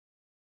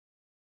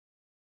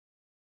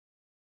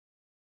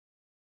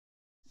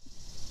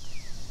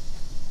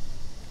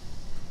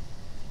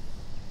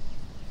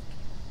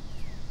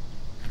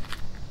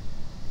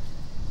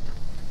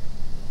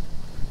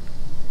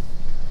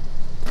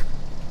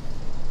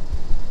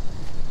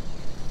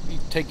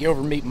take you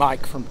over and meet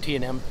Mike from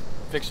T&M,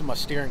 fixing my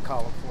steering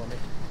column for me.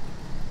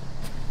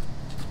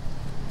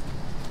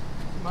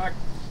 Mike.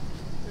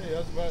 Hey,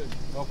 how's about it?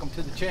 Welcome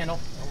to the channel.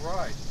 All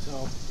right.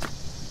 So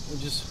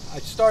I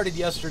started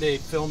yesterday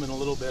filming a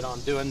little bit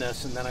on doing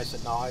this, and then I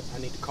said, no, I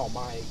need to call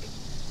Mike.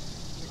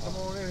 Come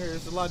on in here.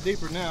 It's a lot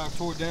deeper now. I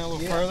tore it down a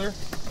little further. Now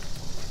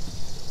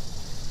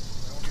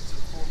we'll get to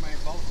the 4 main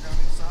bolts down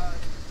inside.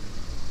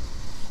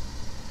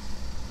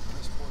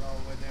 Let's pour it all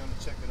the way down and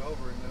check it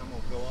over, and then I'm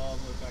going to go all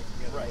the way back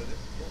together with it.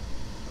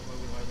 That way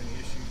we don't have any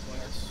issues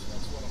later.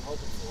 That's what I'm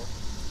hoping for.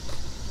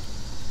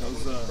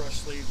 Those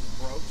crush sleeves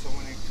broke, so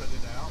when they cut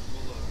it out,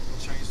 we'll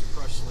change the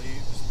crush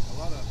sleeves.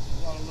 A lot of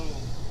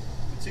little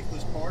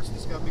meticulous parts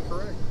that's got to be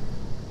correct.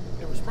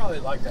 It was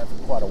probably like that for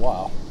quite a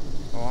while.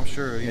 Oh, I'm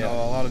sure. You know,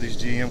 a lot of these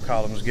GM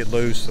columns get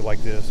loose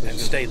like this. And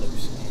stay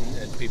loose.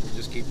 And people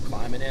just keep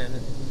climbing in.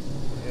 And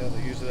yeah,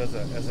 they use it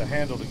as a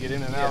handle to get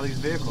in and out of these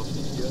vehicles.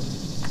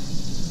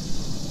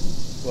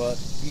 But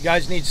you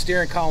guys need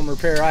steering column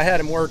repair. I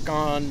had him work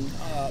on,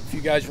 if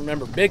you guys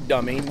remember, Big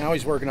Dummy. Now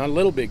he's working on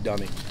Little Big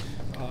Dummy.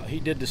 He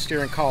did the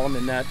steering column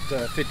in that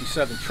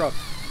 57 truck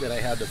that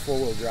I had, the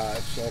 4-wheel drive.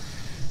 So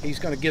he's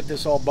going to get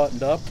this all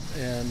buttoned up,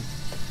 and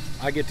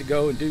I get to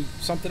go and do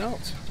something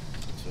else.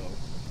 So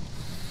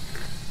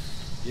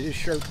get his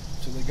shirt,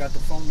 so they got the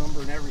phone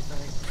number and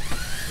everything.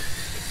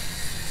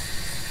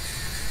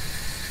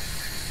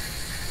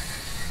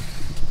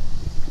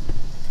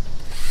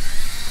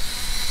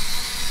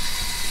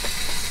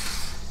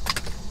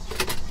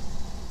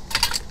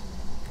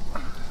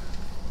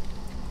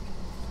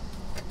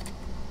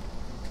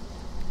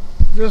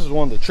 This is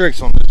one of the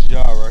tricks on this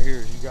job right here.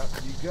 Is you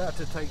got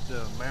to take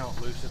the mount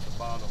loose at the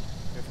bottom.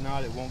 If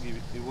not, it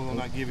will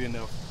not give you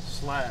enough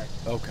slack.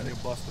 Okay. And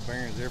it'll bust the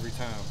bearings every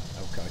time.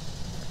 Okay.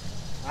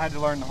 I had to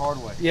learn the hard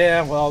way.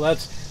 Yeah, well,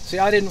 see,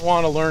 I didn't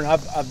want to learn.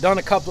 I've done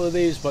a couple of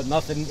these, but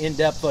nothing in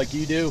depth like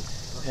you do,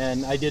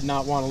 and I did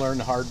not want to learn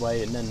the hard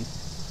way and then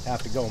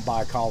have to go and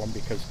buy a column,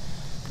 because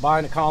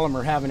buying a column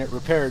or having it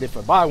repaired, if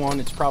I buy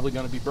one, it's probably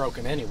going to be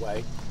broken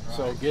anyway. Right.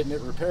 So getting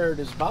it repaired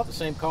is about the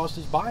same cost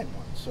as buying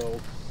one. So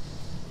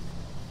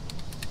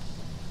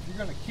if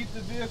you're going to keep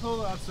the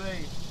vehicle, I'd say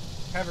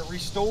have it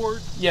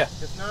restored. Yeah.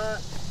 If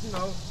not, you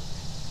know,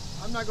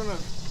 I'm not going to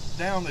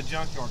down the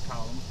junkyard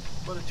column.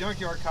 But a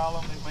junkyard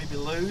column, it may be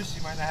loose,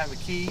 you might not have a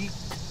key.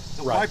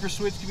 The wiper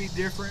switch can be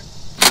different.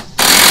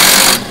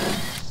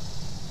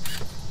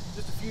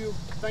 Just a few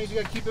things you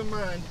got to keep in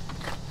mind.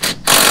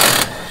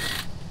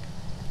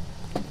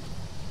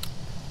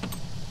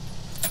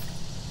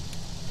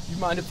 You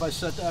mind if I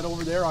set that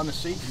over there on the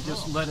seat and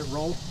just let it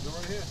roll? Go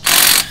right ahead.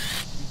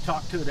 You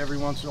talk to it every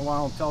once in a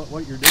while and tell it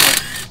what you're doing.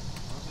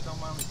 I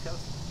don't mind me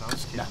cussing. No, I'm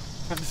just kidding. No.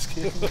 I'm just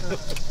kidding.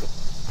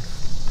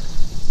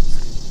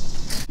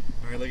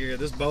 All right, look here.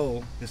 This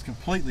bowl is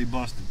completely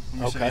busted.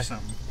 Let me show you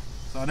something.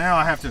 So now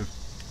I have to.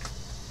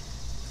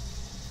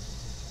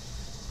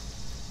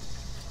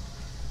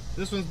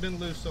 This one's been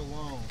loose so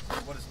long.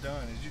 What it's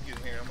done is, you get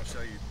in here, I'm going to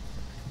show you.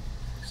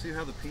 See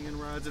how the pin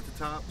rides at the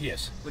top?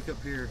 Yes. Look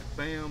up here,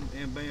 bam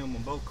and bam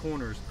on both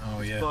corners.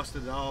 Oh, it's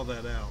busted all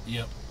that out.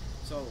 Yep.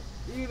 So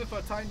even if I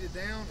tighten it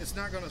down, it's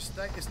not going to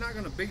stay. It's not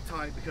going to be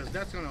tight, because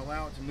that's going to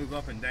allow it to move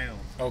up and down.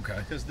 Okay.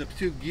 Because the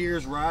two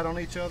gears ride on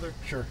each other.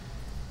 Sure.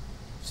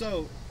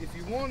 So if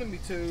you wanted me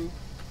to,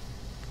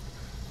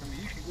 I mean,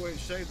 you can go ahead and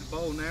shave the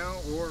bowl now,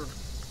 or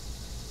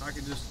I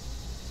could just,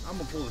 I'm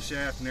going to pull the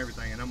shaft and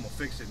everything, and I'm going to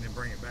fix it and then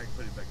bring it back and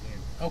put it back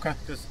in. Okay.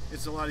 Because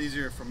it's a lot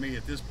easier for me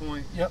at this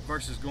point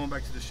versus going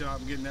back to the shop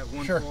and getting that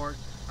one part.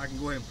 I can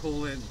go ahead and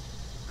pull it and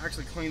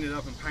actually clean it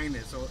up and paint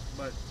it. So,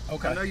 but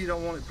I know you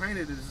don't want it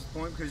painted at this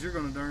point, because you're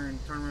going to turn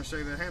around and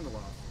shave that handle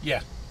off.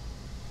 Yeah.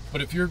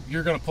 But if you're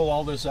going to pull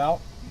all this out,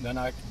 then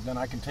I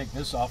can take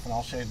this off and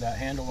I'll shave that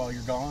handle while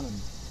you're gone, and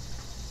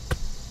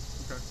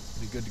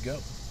be good to go.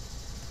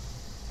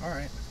 All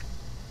right.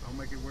 I'll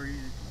make it where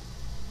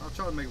I'll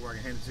try to make it where I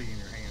can hand it to you in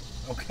your hand.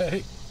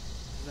 Okay.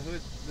 The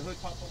hood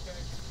pop okay?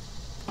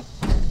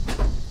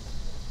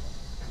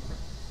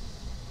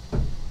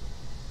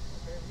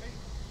 Okay with me.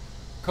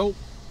 Cool.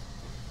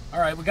 All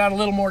right, we got a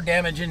little more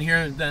damage in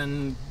here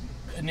than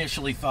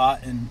initially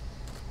thought, and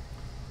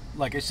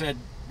like I said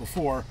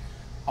before,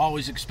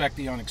 always expect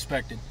the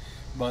unexpected.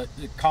 But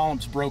the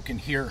column's broken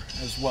here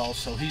as well,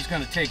 so he's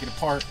going to take it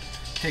apart,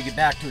 take it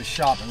back to his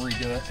shop and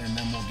redo it, and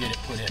then we'll get it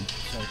put in.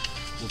 So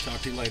we'll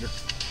talk to you later.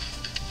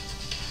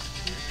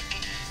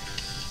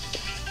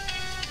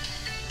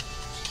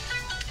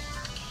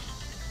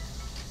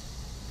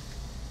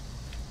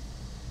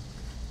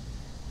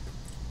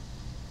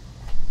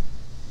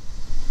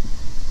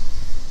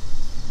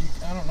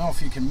 I don't know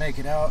if you can make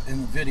it out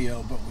in the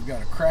video, but we've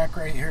got a crack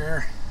right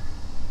here,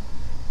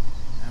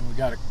 and we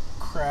got a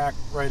crack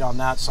right on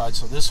that side.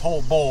 So this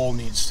whole bowl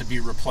needs to be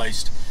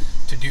replaced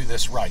to do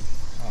this right.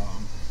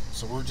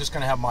 So we're just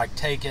going to have Mike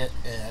take it,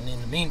 and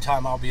in the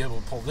meantime I'll be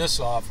able to pull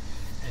this off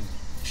and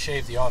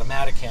shave the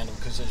automatic handle,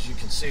 because as you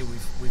can see,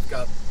 we've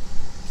got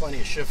plenty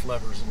of shift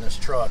levers in this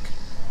truck.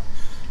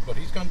 But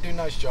he's going to do a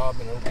nice job,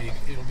 and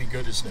it'll be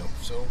good as new.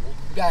 So we'll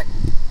be back.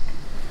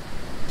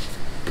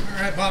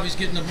 All right, Bobby's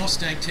getting the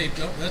Mustang taped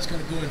up. That's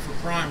going to go in for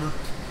primer.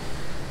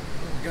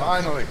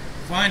 Finally.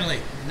 Finally,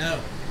 no.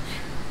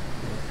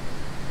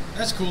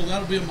 That's cool.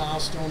 That'll be a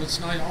milestone. It's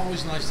nice,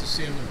 always nice to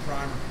see him in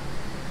primer.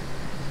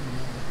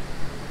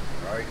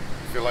 Right.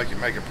 You feel like you're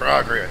making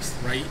progress.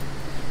 Right.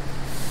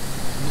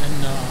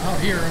 And then out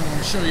here, I'm going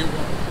to show you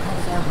how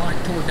far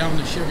Mike tore down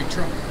the Chevy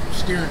truck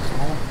steering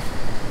column.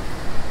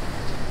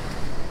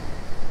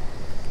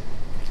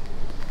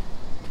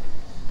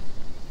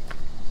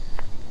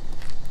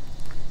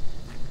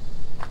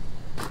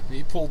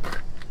 He pulled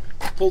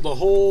the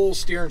whole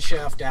steering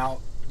shaft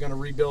out. Going to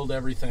rebuild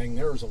everything.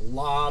 There was a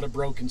lot of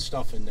broken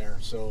stuff in there,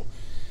 so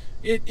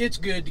it's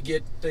good to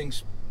get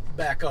things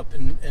back up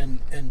and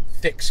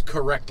fixed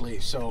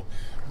correctly, so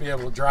be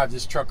able to drive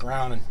this truck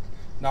around and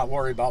not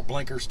worry about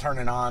blinkers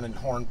turning on and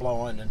horn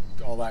blowing and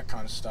all that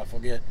kind of stuff. I'll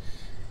get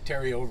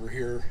Terry over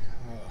here,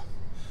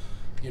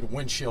 get a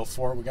windshield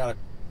for it. We got to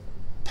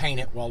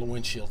paint it while the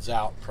windshield's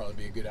out. Probably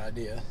be a good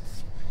idea.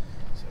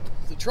 So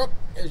the truck,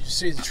 as you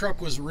see, the truck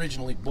was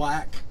originally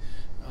black,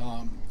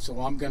 so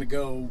I'm going to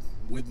go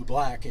with the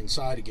black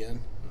inside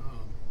again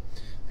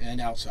and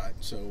outside,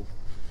 so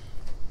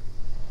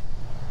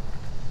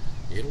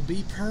it'll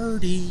be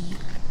purty.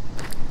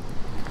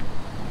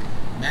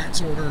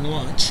 Matt's ordering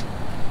lunch. I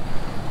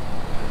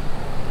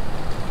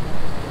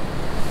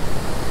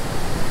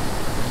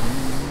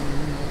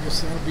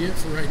guess that'll be it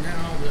for right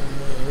now.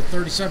 The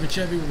 37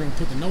 Chevy, we're going to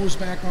put the nose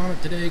back on it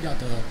today. Got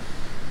the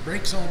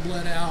brakes all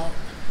bled out.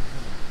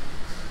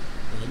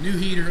 A new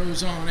heater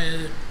hose on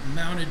it,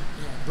 mounted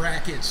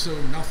brackets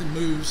so nothing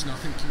moves,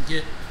 nothing can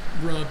get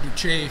rubbed or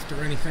chafed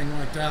or anything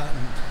like that.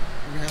 And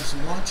we're going to have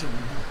some lunch. And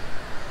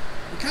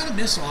we kind of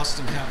miss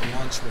Austin having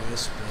lunch with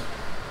us, but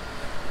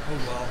oh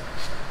well.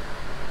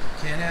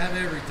 Can't have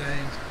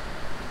everything.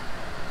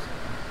 So,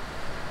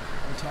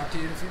 we'll talk to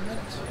you in a few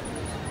minutes.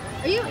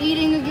 Are you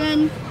eating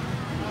again?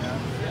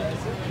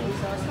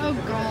 Oh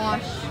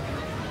gosh.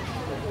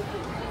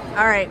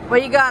 All right,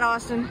 what you got,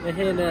 Austin? I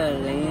had a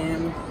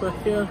land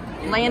crusher.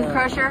 Land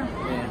crusher?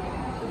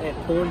 Yeah. It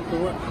pulled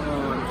through it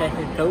on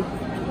Texas coast.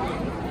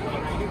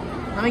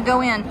 Let me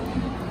go in.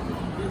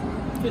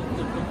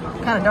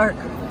 Kind of dark.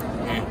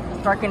 Yeah.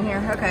 It's dark in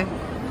here. Okay.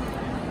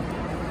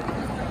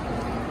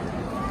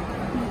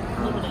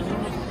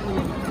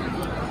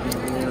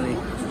 Really.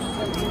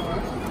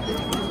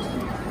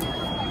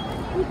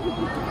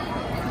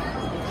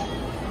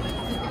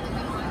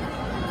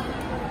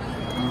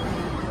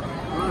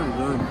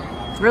 Good.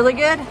 Really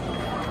good?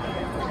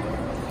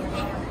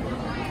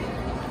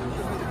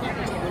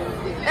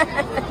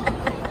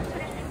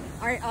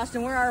 All right,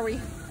 Austin, where are we?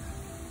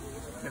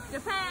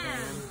 Japan.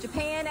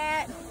 Japan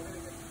at?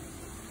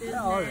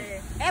 Oh,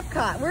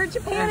 Epcot. We're in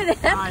Japan at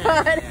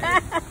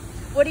Epcot.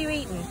 What are you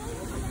eating?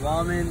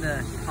 ramen,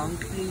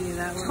 tonki,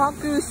 that one?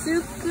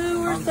 Tokusuku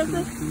or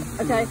something?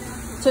 Okay.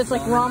 So it's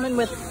like ramen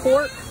with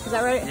pork, is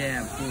that right?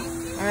 Yeah, pork.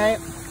 All right.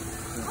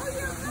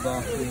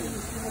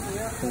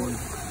 Pork.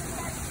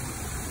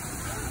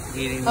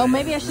 Eating Oh,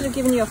 maybe I should have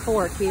given you a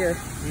fork here.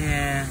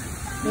 Yeah.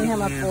 You have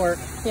my fork.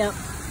 Yep.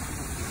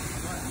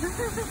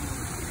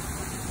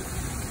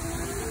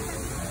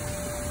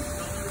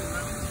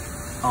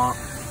 Hot.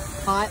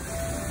 Hot.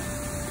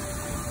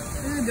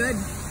 This is good.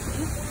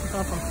 It's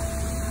awesome.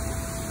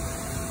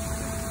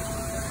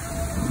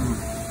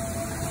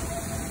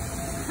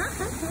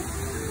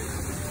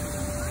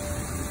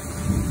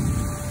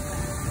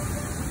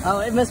 Oh,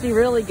 it must be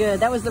really good.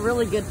 That was the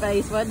really good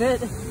face,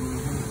 wasn't it?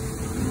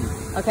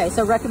 Okay,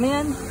 so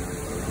recommend?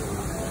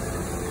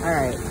 All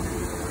right.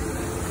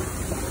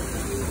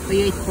 Well,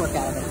 you ate the pork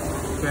out of it.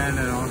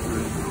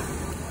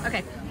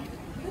 Okay.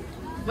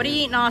 What are you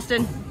eating,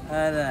 Austin?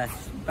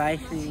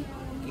 Spicy.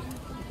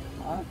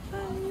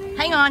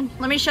 Hang on.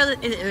 Let me show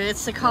that.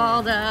 It's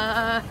called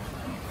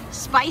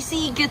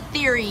Spicy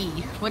Gatheri.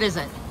 What is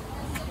it?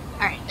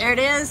 All right, there it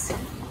is.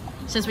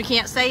 Since we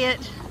can't say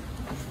it.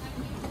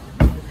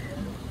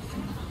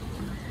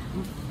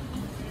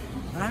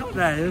 I hope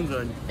that is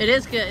good. It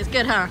is good. It's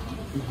good, huh?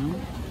 Mm-hmm.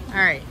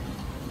 All right.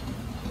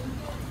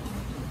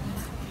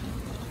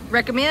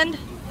 Recommend?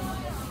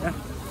 Yeah.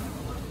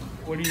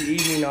 What are you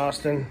eating,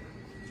 Austin?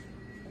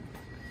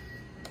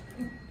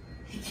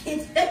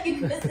 Can't tell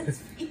you because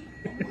it's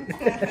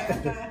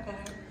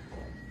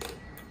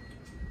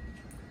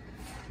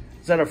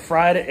Is that a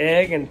fried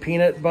egg and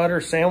peanut butter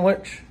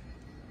sandwich?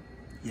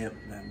 Yep,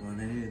 that one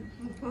is.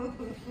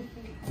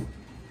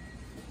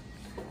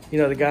 You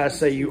know, the guys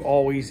say you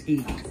always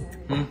eat.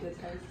 Hmm?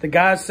 The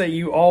guys say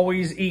you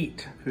always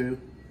eat. True.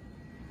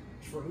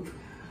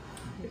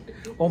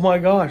 Oh my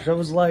gosh, that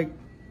was like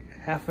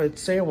half a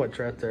sandwich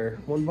right there.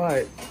 One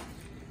bite.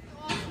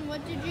 Austin,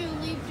 what did you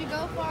leave to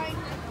go find?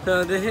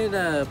 So this is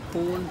a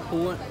pulled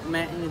pork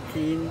mac and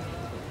cheese.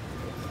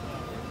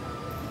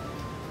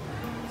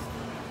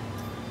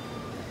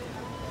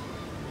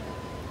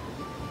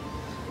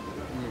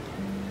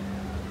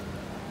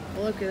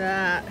 Look at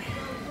that.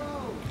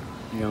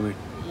 Yummy.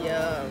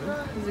 Yum.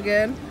 Is it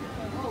good?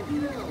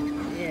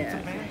 Yeah.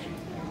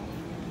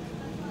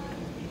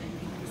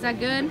 Is that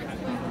good?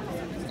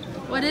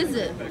 What is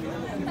it?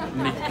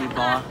 Mickey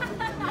bar.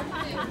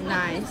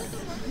 Nice.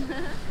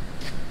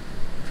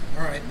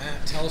 All right,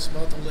 Matt, tell us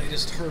about the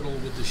latest hurdle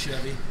with the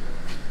Chevy.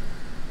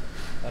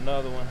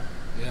 Another one.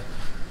 Yeah.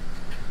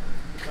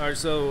 All right,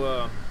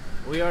 so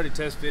we already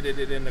test fitted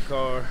it in the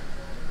car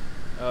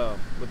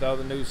with all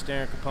the new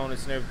steering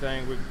components and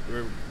everything.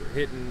 We're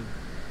hitting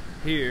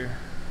here,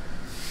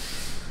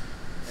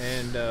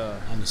 and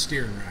on the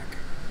steering rack.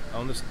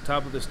 On the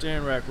top of the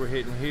steering rack, we're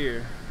hitting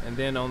here, and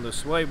then on the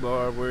sway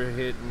bar, we're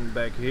hitting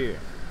back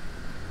here,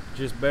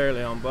 just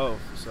barely on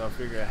both. So I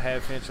figure a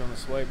 1/2 inch on the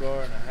sway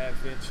bar and a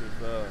 1/2 inch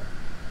of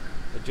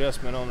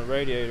adjustment on the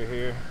radiator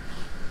here.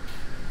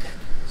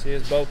 See,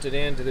 it's bolted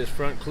into this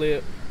front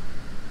clip.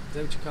 Is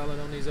that what you call it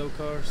on these old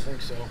cars? I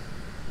think so.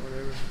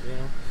 Whatever, you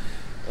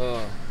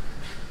know.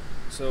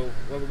 So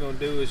what we're going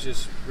to do is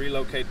just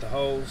relocate the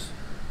holes.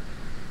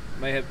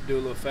 May have to do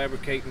a little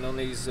fabricating on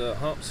these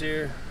humps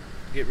here,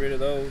 get rid of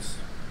those,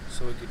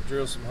 so we could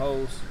drill some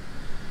holes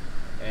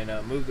and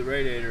move the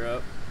radiator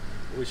up.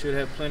 We should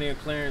have plenty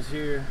of clearance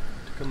here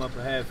to come up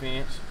a 1/2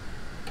 inch.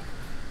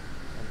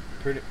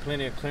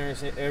 Plenty of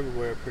clearance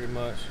everywhere, pretty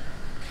much.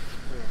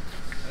 So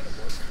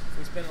that'll work.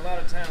 We spend a lot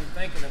of time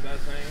thinking about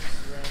things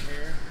around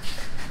here.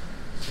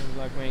 Seems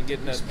like we ain't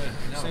getting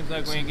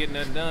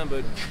nothing done,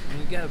 but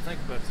you got to think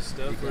about this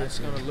stuff, or it's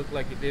going to look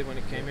like it did when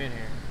it came in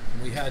here.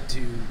 We had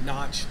to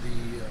notch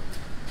the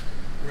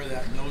where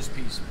that nose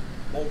piece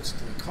bolts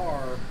to the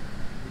car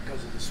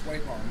because of the sway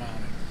bar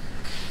mounting.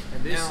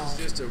 And this is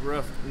just a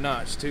rough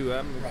notch too.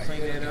 I'm gonna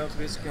clean that up.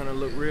 It's gonna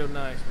look real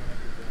nice when I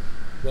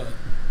get done.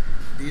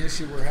 But the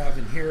issue we're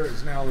having here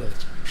is now the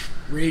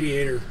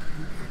radiator,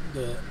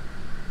 the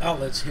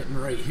outlet's hitting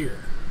right here.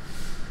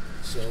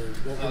 So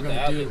what we're going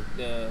to do,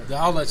 the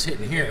outlet's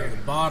hitting here, the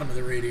bottom of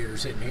the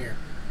radiator's hitting here.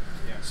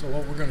 Yeah. So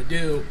what we're going to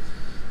do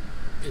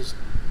is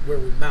where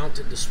we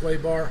mounted the sway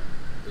bar,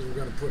 is we're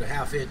going to put a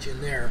 1/2 inch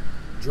in there,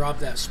 drop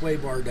that sway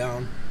bar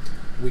down.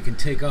 We can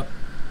take up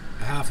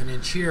a 1/2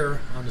 inch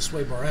here on the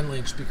sway bar end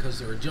links because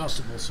they're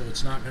adjustable, so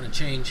it's not going to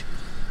change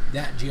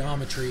that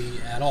geometry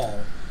at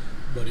all,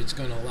 but it's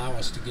going to allow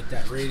us to get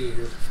that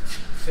radiator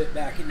fit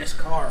back in this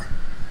car.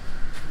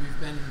 We've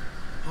been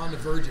on the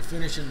verge of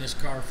finishing this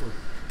car for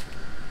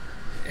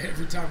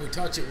every time we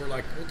touch it, we're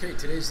like, okay,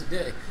 today's the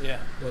day. Yeah.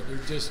 But they're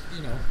just,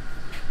 you know,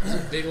 it's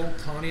a big old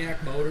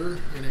Pontiac motor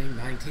in a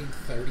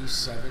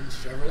 1937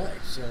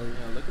 Chevrolet. So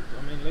yeah, look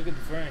at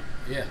the frame.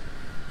 Yeah.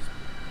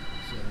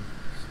 So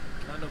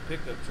not no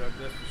pickup truck,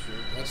 that's for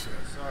sure. That's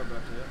right. Sorry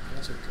about that.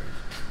 That's okay.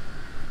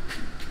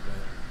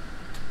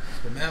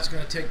 But Matt's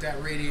going to take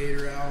that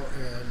radiator out,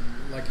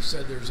 and like you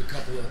said, there's a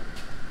couple of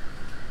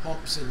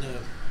humps in the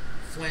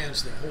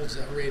flange that holds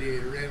that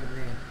radiator in. We're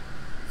going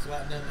to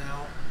flatten them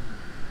out,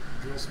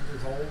 drill some new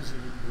holes,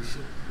 and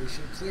we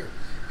should clear.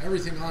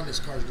 Everything on this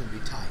car is going to be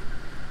tight.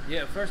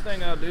 Yeah, first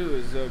thing I'll do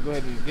is go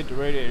ahead and get the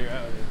radiator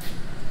out of it.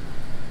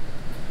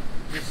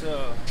 This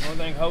one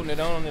thing holding it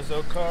on this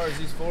old car is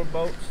these 4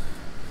 bolts.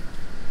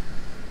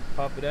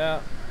 Pop it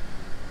out.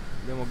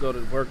 Then we'll go to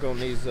work on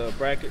these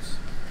brackets,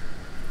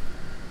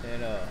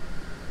 and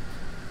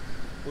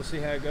we'll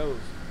see how it goes.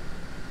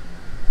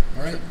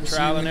 All right, we'll trial see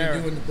and when error.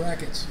 you're doing the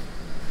brackets.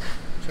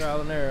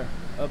 Trial and error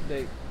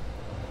update.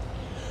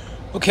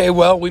 Okay,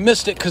 well, we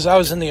missed it because I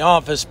was in the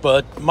office,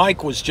 but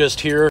Mike was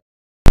just here.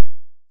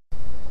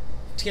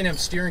 K10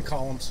 steering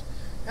columns.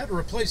 Had to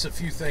replace a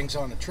few things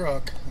on the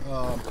truck.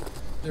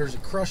 There's a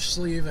crush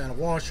sleeve and a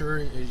washer.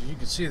 As you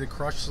can see, the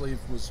crush sleeve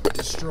was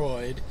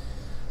destroyed.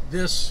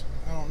 This,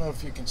 I don't know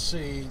if you can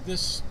see,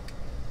 this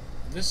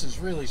is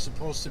really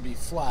supposed to be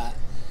flat,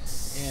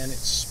 and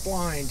it's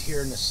splined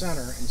here in the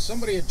center, and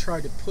somebody had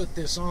tried to put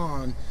this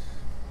on.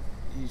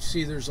 You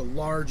see there's a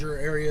larger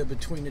area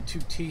between the 2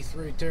 teeth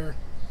right there,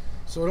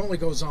 so it only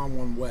goes on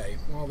one way.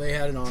 Well, they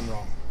had it on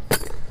wrong.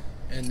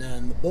 And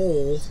then the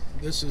bowl,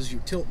 this is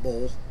your tilt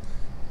bowl.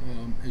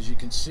 As you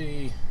can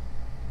see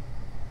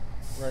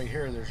right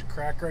here, there's a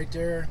crack right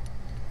there,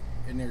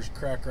 and there's a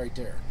crack right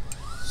there.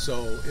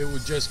 So it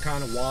would just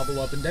kind of wobble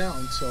up and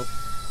down. So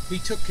he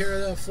took care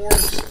of that for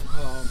us.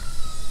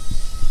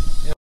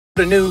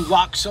 Put a new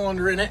lock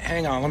cylinder in it.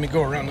 Hang on, let me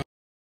go around.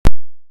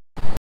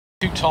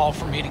 Too tall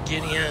for me to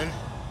get in.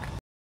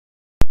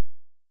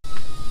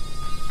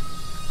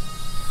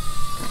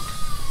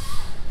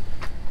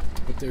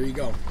 But there you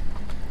go.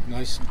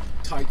 Nice and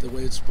tight the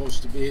way it's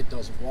supposed to be. It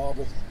doesn't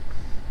wobble.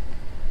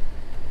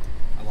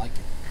 I like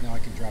it. Now I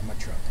can drive my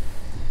truck.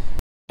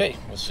 Hey,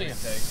 we'll see you.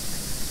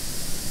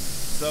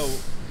 So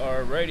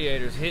our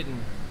radiator's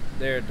hitting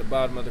there at the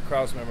bottom of the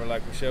cross member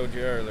like we showed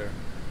you earlier.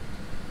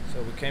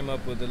 So we came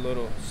up with a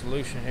little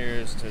solution here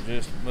is to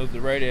just move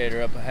the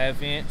radiator up a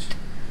 1/2 inch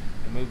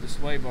and move the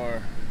sway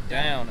bar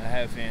down a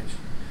 1/2 inch.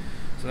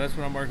 So that's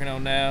what I'm working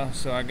on now.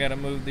 So I got to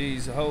move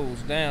these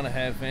holes down a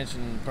 1/2 inch,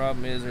 and the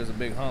problem is there's a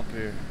big hump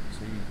here,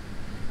 so you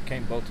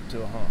can't bolt it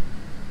to a hump.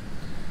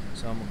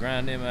 So I'm gonna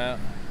grind them out,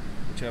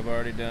 which I've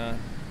already done.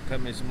 Cut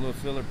me some little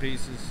filler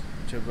pieces,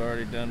 which I've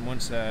already done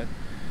one side.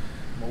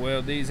 I'm gonna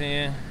weld these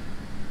in,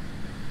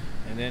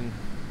 and then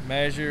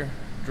measure,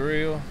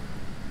 drill,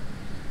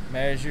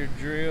 measure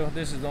drill.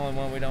 This is the only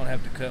one we don't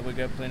have to cut. We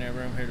got plenty of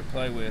room here to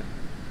play with.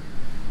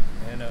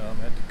 And I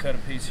have to cut a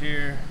piece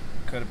here,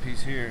 cut a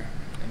piece here,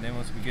 and then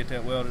once we get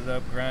that welded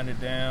up, grind it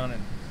down,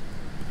 and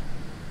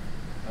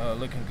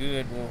looking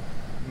good, we'll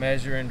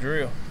measure and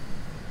drill,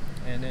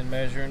 and then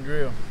measure and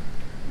drill.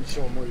 Let me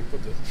show them where you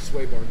put the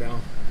sway bar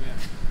down. Yeah.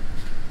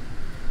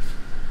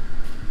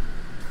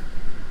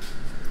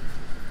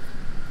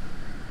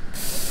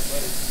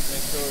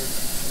 Next door,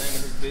 name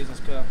of his business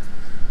called?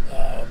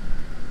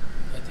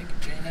 I think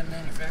K10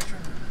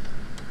 Manufacturing.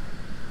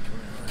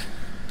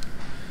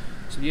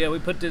 So yeah, we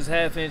put this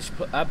I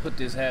put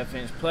this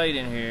half-inch plate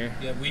in here.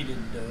 Yeah, we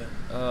didn't do it.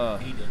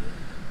 He did it.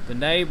 The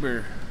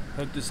neighbor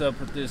hooked us up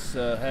with this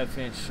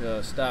half-inch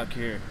stock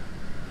here.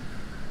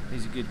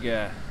 He's a good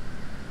guy.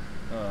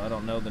 I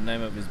don't know the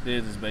name of his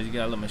business, but he's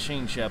got a little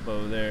machine shop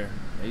over there.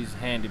 He's a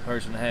handy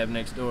person to have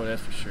next door,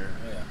 that's for sure.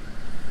 Yeah.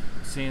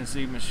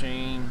 CNC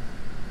machine,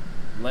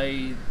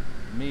 lathe,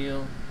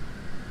 mill.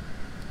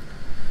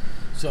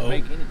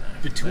 So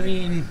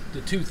between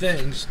the two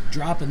things,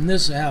 dropping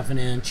this a ½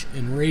 inch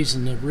and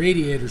raising the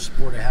radiator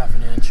support a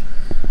 ½ inch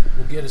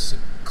will get us the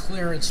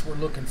clearance we're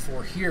looking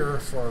for here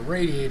for our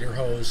radiator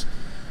hose.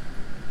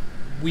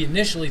 We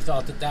initially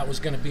thought that that was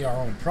going to be our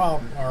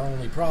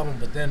only problem,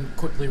 but then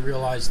quickly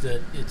realized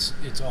that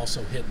it's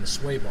also hitting the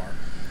sway bar.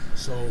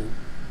 So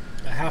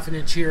a ½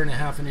 inch here and a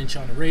 ½ inch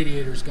on the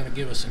radiator is going to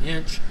give us an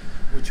inch,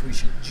 which we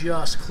should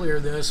just clear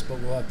this, but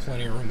we'll have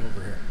plenty of room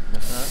over here.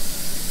 That's right.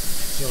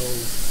 So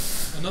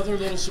another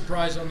little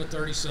surprise on the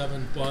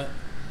 37, but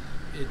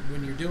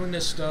when you're doing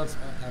this stuff,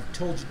 I've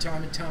told you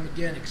time and time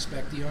again,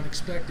 expect the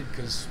unexpected,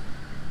 because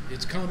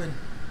it's coming.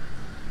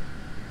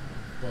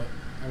 But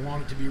I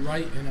want it to be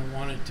right, and I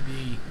want it to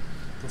be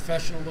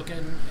professional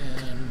looking,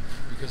 and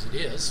because it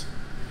is.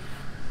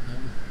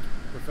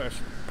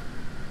 Professional.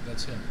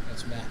 That's him.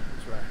 That's Matt.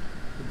 That's right.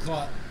 We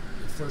caught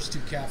the first 2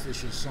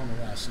 catfish of summer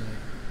last night.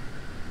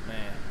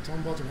 Man. Tell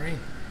him about the rain.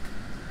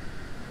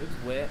 It was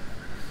wet.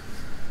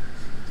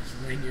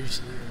 Rain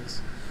usually is.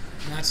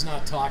 Matt's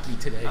not talky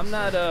today. I'm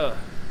not the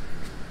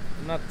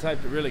type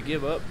to really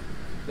give up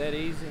that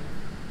easy.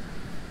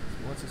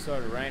 Once it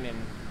started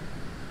raining,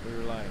 we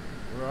were like,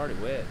 we're already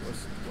wet.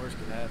 What's the worst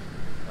could happen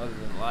other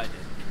than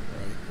lightning?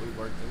 Right. It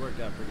worked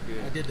out pretty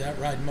good. I did that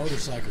riding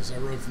motorcycles. I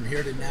rode from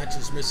here to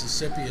Natchez,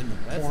 Mississippi in the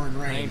pouring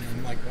rain. Painful. And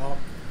I'm like, well,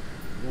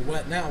 we're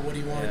wet now. What do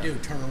you want to do?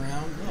 Turn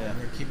around? No, yeah. we're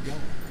going to keep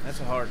going. That's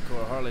a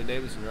hardcore Harley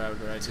Davidson rider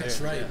right there. That's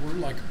right. Yeah. We're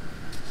like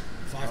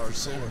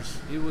 5%ers.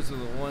 He was the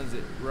ones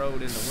that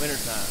rode in the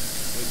wintertime.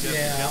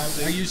 Yeah,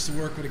 I used to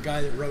work with a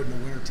guy that rode in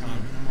the wintertime,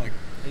 and I'm like,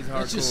 he's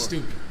hardcore. It's just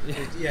stupid.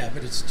 Yeah,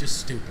 but it's just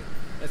stupid.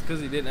 That's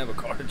because he didn't have a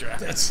car to drive.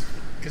 That's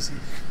because he's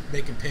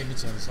making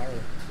payments on his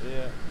Harley.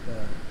 Yeah.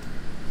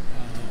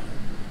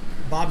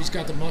 Bobby's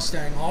got the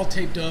Mustang all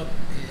taped up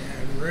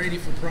and ready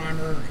for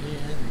primer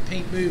in the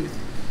paint booth.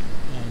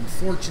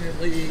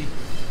 Unfortunately,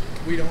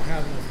 we don't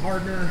have enough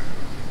hardener,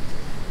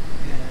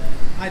 and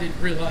I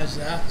didn't realize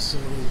that, so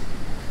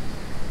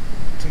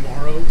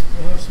tomorrow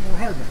we'll have some more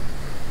hardener.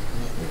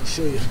 Let me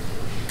show you.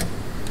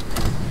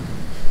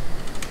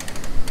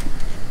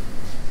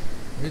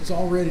 It's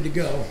all ready to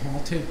go, all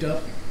taped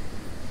up.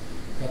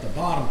 Got the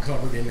bottom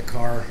covered in the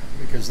car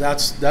because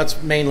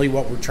that's mainly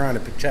what we're trying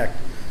to protect,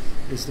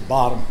 is the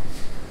bottom.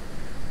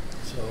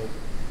 So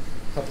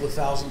a couple of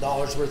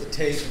 $1,000s worth of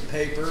tape and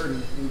paper,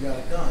 and we got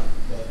it done.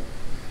 But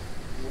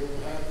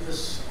we'll have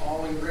this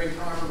all in gray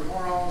primer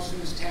tomorrow as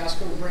soon as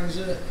Tasco brings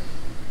it.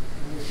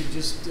 And we could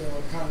just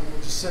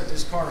we'll just set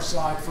this car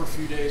aside for a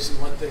few days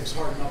and let things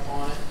harden up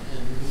on it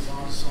and move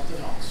on to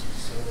something else.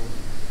 So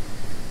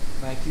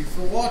thank you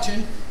for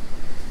watching.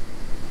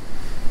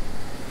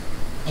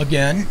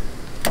 Again,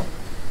 I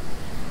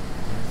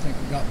think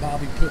we got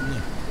Bobby putting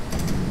the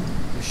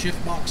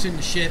shift box in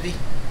the Chevy.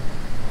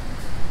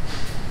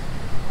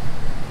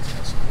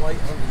 Got some light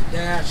under the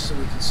dash so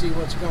we can see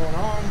what's going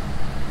on.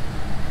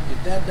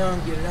 Get that done,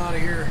 get it out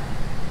of here.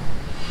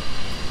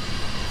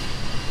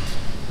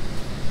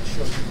 I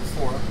showed you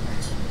before.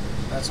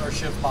 That's our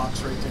shift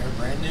box right there,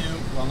 brand new.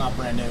 Well, not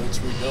brand new, it's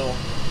rebuilt.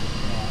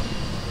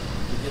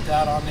 We get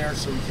that on there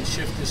so we can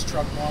shift this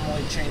truck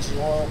normally, change the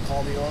oil,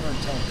 call the owner and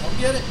tell him, come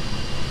get it.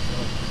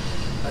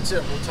 That's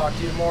it. We'll talk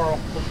to you tomorrow.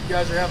 Hope you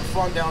guys are having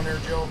fun down there,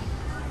 Joe.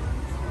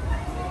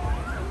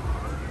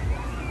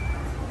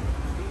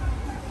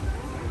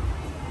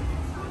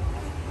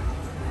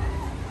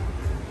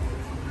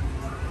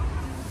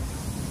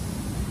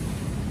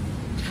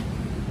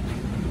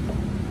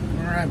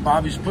 All right,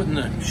 Bobby's putting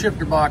the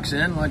shifter box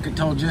in, like I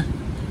told you.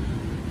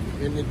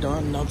 Getting it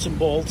done, nuts and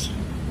bolts.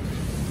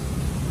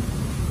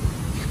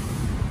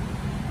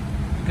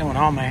 What's going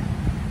on, man?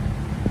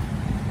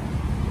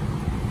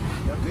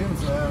 Got the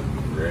inside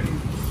ready.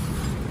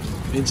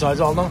 The inside's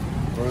all done?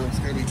 Well, it's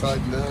going to be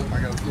tightened up.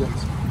 I got to put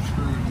some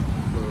screws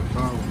for the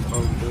tunnel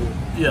over there.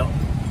 Yeah.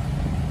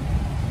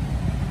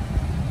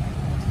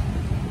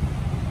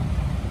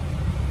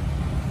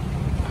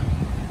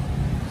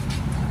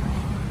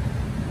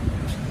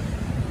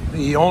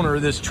 The owner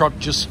of this truck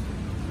just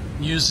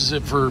uses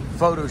it for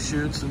photo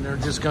shoots, and they're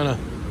just gonna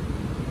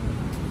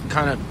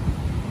kind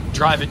of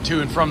drive it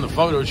to and from the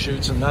photo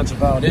shoots, and that's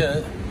about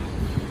it.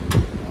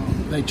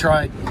 They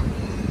tried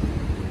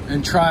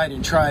and tried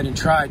and tried and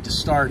tried to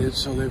start it,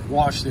 so they've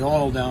washed the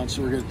oil down,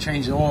 so we're going to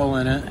change the oil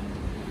in it.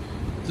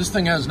 This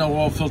thing has no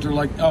oil filter,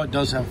 like, oh, it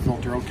does have a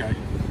filter, okay.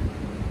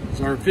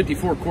 So our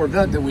 54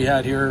 Corvette that we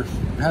had here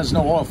has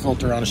no oil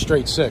filter on a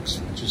straight 6,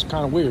 which is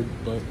kind of weird,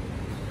 but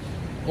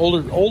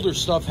older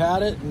stuff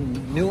had it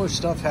and newer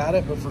stuff had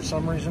it, but for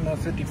some reason that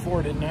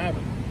 54 didn't have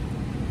it.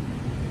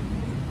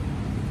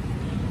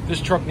 This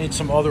truck needs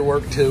some other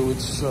work too.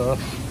 It's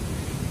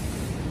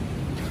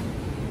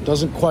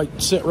doesn't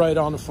quite sit right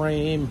on the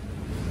frame.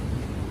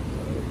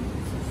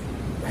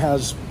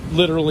 Has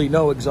literally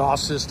no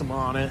exhaust system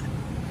on it.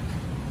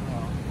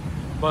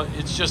 But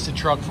it's just a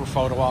truck for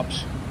photo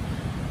ops.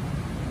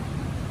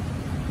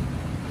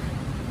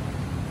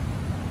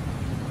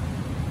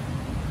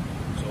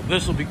 So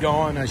this will be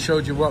going. I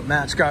showed you what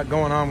Matt's got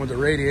going on with the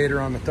radiator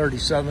on the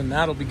 37.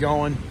 That'll be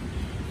going.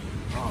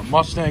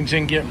 Mustang's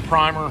in getting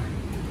primer.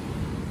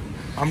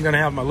 I'm going to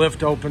have my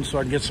lift open so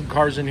I can get some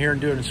cars in here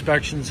and do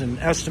inspections and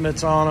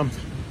estimates on them.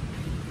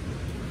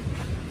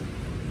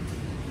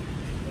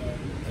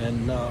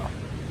 And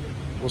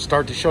we'll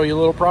start to show you a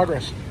little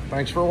progress.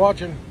 Thanks for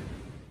watching.